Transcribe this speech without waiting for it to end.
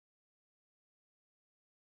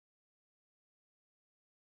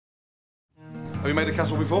Have you made a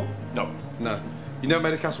casserole before? No. No. You never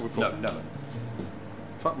made a casserole before? No, never.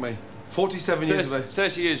 Fuck me. 47 years today.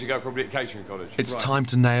 30 years ago, probably at catering college. It's time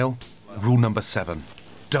to nail rule number 7.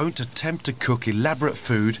 Don't attempt to cook elaborate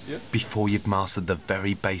food before you've mastered the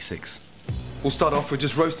very basics. We'll start off with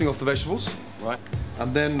just roasting off the vegetables. Right.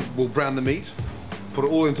 And then we'll brown the meat, put it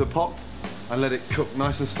all into a pot, and let it cook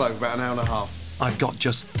nice and slow for about an hour and a half. I've got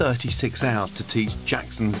just 36 hours to teach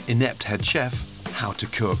Jackson's inept head chef how to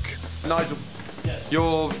cook. Nigel,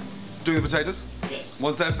 you're doing the potatoes? Yes.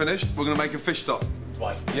 Once they're finished, we're going to make a fish stock.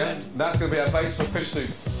 Right. Yeah? That's going to be our base for fish soup.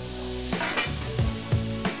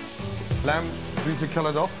 Lamb, beautifully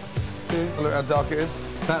coloured off. See? Look how dark it is.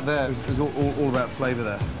 That there is all about flavour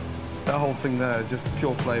there. That whole thing there is just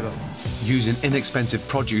pure flavour. Using inexpensive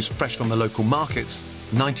produce fresh from the local markets,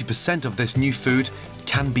 90% of this new food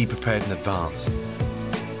can be prepared in advance.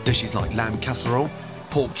 Dishes like lamb casserole,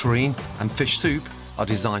 pork terrine and fish soup are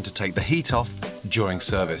designed to take the heat off during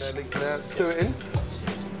service. Sew it in.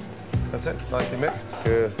 That's it, nicely mixed.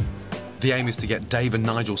 Good. The aim is to get Dave and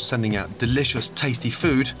Nigel sending out delicious, tasty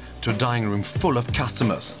food to a dining room full of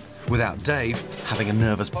customers, without Dave having a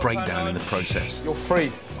nervous breakdown in the process. You're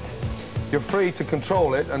free. You're free to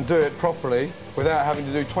control it and do it properly without having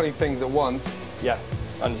to do 20 things at once. Yeah,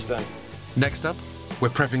 understand. Next up, we're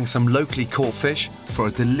prepping some locally caught fish for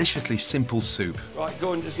a deliciously simple soup. Right,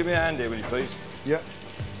 Gordon, just give me a hand here, will you, please? Yep.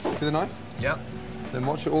 See the knife? Yeah. Then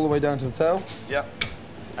watch it all the way down to the tail. Yeah.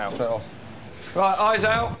 Out. Straight off. Right, eyes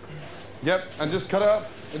out. Yep, and just cut it up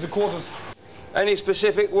into quarters. Any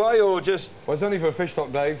specific way or just... Well, it's only for a fish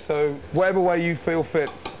stock, Dave, so whatever way you feel fit.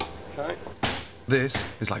 Okay. This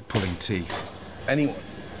is like pulling teeth. Anyone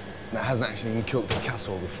that hasn't actually been cooked a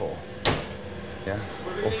casserole before, yeah,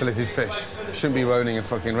 or filleted fish, shouldn't be owning a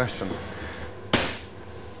fucking restaurant.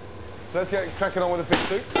 So let's get cracking on with the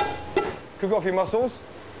fish soup. Cook off your mussels,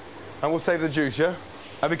 and we'll save the juice, yeah?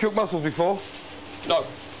 Have you cooked mussels before? No.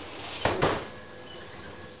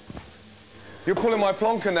 You're pulling my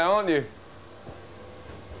plonker now, aren't you?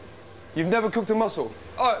 You've never cooked a mussel?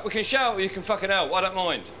 All right, we can shout or you can fucking help. I don't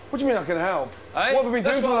mind. What do you mean I can help? Eh? What have we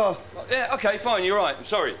been doing for the last... Yeah, OK, fine, you're right. I'm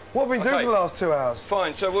sorry. What have we been doing for the last 2 hours?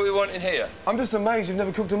 Fine, so what we want in here? I'm just amazed you've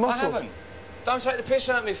never cooked a mussel. I haven't. Don't take the piss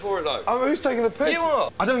out of me for it, though. Oh, who's taking the piss? You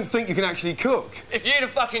are. I don't think you can actually cook. If you'd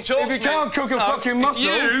have fucking talked to me... If you can't cook a fucking mussel...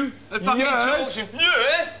 you had fucking talked to me...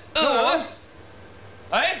 Yeah? Go on.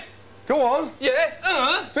 Eh? Go on.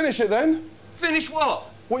 Yeah? Finish it then. Finish what?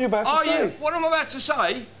 What are you about to say? What am I about to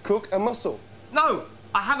say? Cook a mussel. No,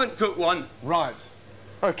 I haven't cooked one. Right.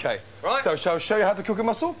 OK. Right. So, shall I show you how to cook a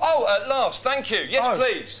mussel? Oh, at last, thank you. Yes,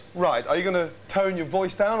 please. Right. Are you going to tone your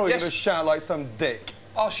voice down or are you Yes. going to shout like some dick?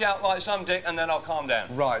 I'll shout like some dick and then I'll calm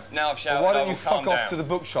down. Right. Now I've shouted, well, why don't you calm fuck off down. to the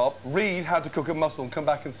bookshop, read how to cook a mussel and come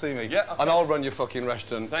back and see me. Yeah, okay. And I'll run your fucking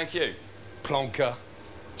restaurant. Thank you. Plonker.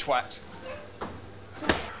 Twat.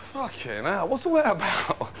 Fucking hell, what's all that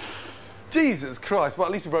about? Jesus Christ. Well,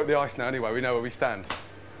 at least we broke the ice now anyway. We know where we stand.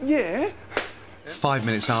 Yeah. 5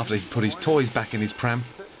 minutes after he put his toys back in his pram,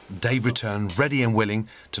 Dave returned ready and willing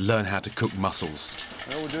to learn how to cook mussels.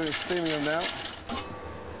 All we're doing is steaming them now.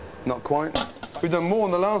 Not quite. We've done more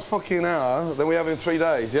in the last fucking hour than we have in 3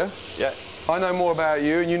 days, yeah? Yeah. I know more about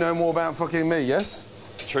you and you know more about fucking me,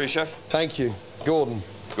 yes? True, chef? Thank you. Gordon.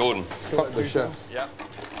 Gordon. Fuck the chef. Yeah.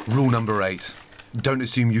 Rule number 8. Don't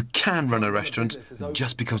assume you can run a restaurant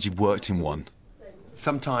just because you've worked in one.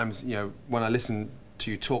 Sometimes, you know, when I listen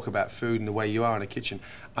to you talk about food and the way you are in a kitchen,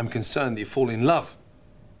 I'm concerned that you fall in love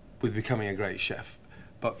with becoming a great chef,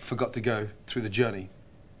 but forgot to go through the journey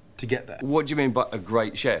to get there. What do you mean by a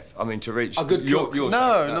great chef? I mean, to reach... A good cook. Your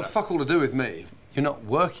No, fuck all to do with me. You're not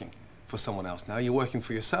working for someone else now, you're working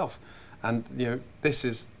for yourself. And, you know, this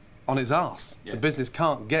is on its arse. Yeah. The business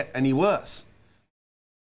can't get any worse.